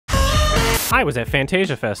I was at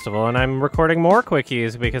Fantasia Festival, and I'm recording more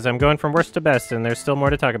quickies because I'm going from worst to best, and there's still more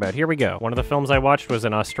to talk about. Here we go. One of the films I watched was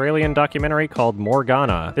an Australian documentary called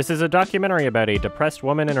Morgana. This is a documentary about a depressed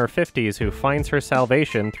woman in her 50s who finds her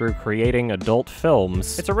salvation through creating adult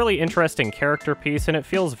films. It's a really interesting character piece, and it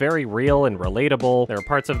feels very real and relatable. There are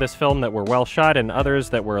parts of this film that were well shot and others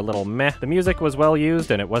that were a little meh. The music was well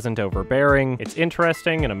used, and it wasn't overbearing. It's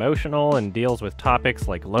interesting and emotional and deals with topics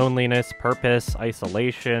like loneliness, purpose,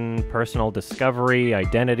 isolation, personal discovery,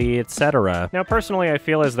 identity, etc. Now, personally, I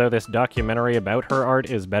feel as though this documentary about her art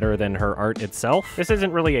is better than her art itself. This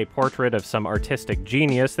isn't really a portrait of some artistic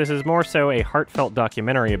genius. This is more so a heartfelt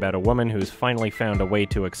documentary about a woman who's finally found a way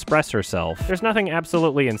to express herself. There's nothing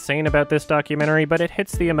absolutely insane about this documentary, but it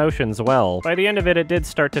hits the emotions well. By the end of it, it did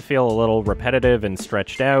start to feel a little repetitive and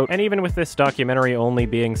stretched out, and even with this documentary only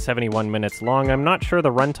being 71 minutes long, I'm not sure the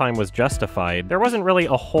runtime was justified. There wasn't really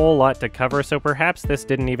a whole lot to cover, so perhaps this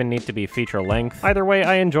didn't even need to be feature-length. Either way,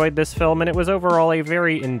 I enjoyed this film, and it was overall a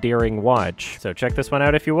very endearing watch. So check this one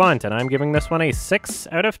out if you want, and I'm giving this one a 6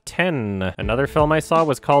 out of 10. Another film I saw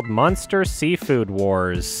was called Monster Seafood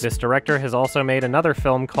Wars. This director has also made another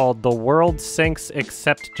film called The World Sinks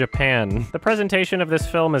Except Japan. The presentation of this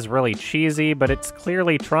film is really cheesy, but it's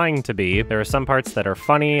clearly trying to be. There are some parts that are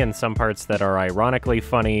funny and some parts that are ironically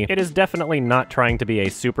funny. It is definitely not trying to be a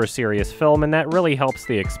super serious film, and that really helps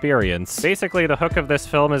the experience. Basically, the hook of this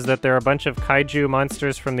film is that there are a bunch of kaiju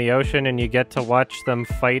monsters from the ocean and you get to watch them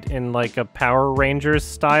fight in like a Power Rangers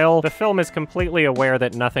style. The film is completely aware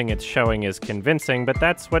that nothing it's showing is convincing, but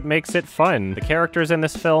that's what makes it fun. The characters in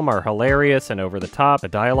this film are hilarious and over the top. The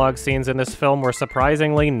dialogue scenes in this film were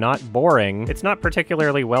surprisingly not boring. It's not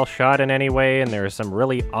particularly well shot in any way, and there are some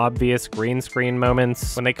really obvious green screen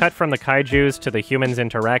moments. When they cut from the kaijus to the humans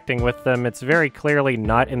interacting with them, it's very clearly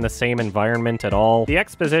not in the same environment at all. The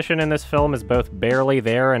exposition in this film is both barely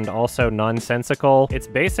there and also nonsensical. It's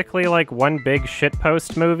basically like one big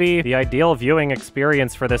shitpost movie. The ideal viewing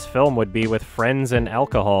experience for this film would be with friends and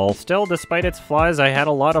alcohol. Still, despite its flaws, I had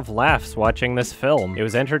a lot of laughs watching this film. It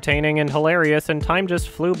was entertaining and hilarious, and time just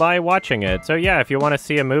flew by watching it. So yeah, if you want to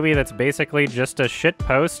see a movie that's basically just a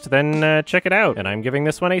shitpost, then check it out. And I'm giving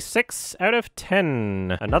this one a 6 out of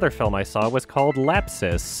 10. Another film I saw was called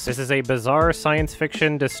Lapsis. This is a bizarre science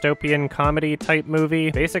fiction dystopian comedy type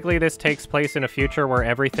movie. Basically, this takes place in a future where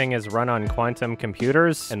everything is run on quantum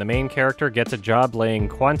computers, and the main character gets a job laying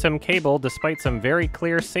quantum cable despite some very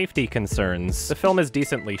clear safety concerns. The film is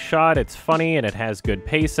decently shot, it's funny, and it has good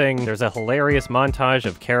pacing. There's a hilarious montage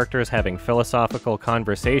of characters having philosophical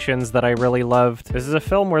conversations that I really loved. This is a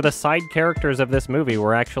film where the side characters of this movie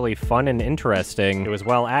were actually fun and interesting. It was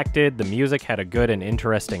well acted, the music had a good and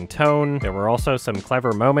interesting tone, there were also some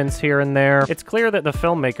clever moments here and there. It's clear that the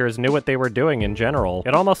filmmakers knew what they were doing in general.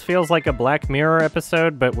 It almost feels like a Black Mirror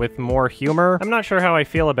episode, but with more humor. I'm not sure how I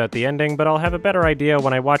feel about the ending, but I'll have a better idea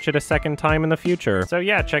when I watch it a second time in the future. So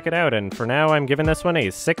yeah, check it out, and for now I'm giving this one a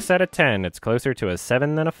 6 out of 10. It's closer to a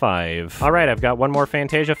 7 than a 5. Alright, I've got one more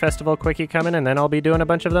Fantasia Festival quickie coming, and then I'll be doing a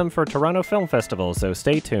bunch of them for Toronto Film Festival, so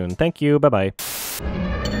stay tuned. Thank you,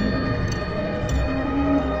 bye-bye.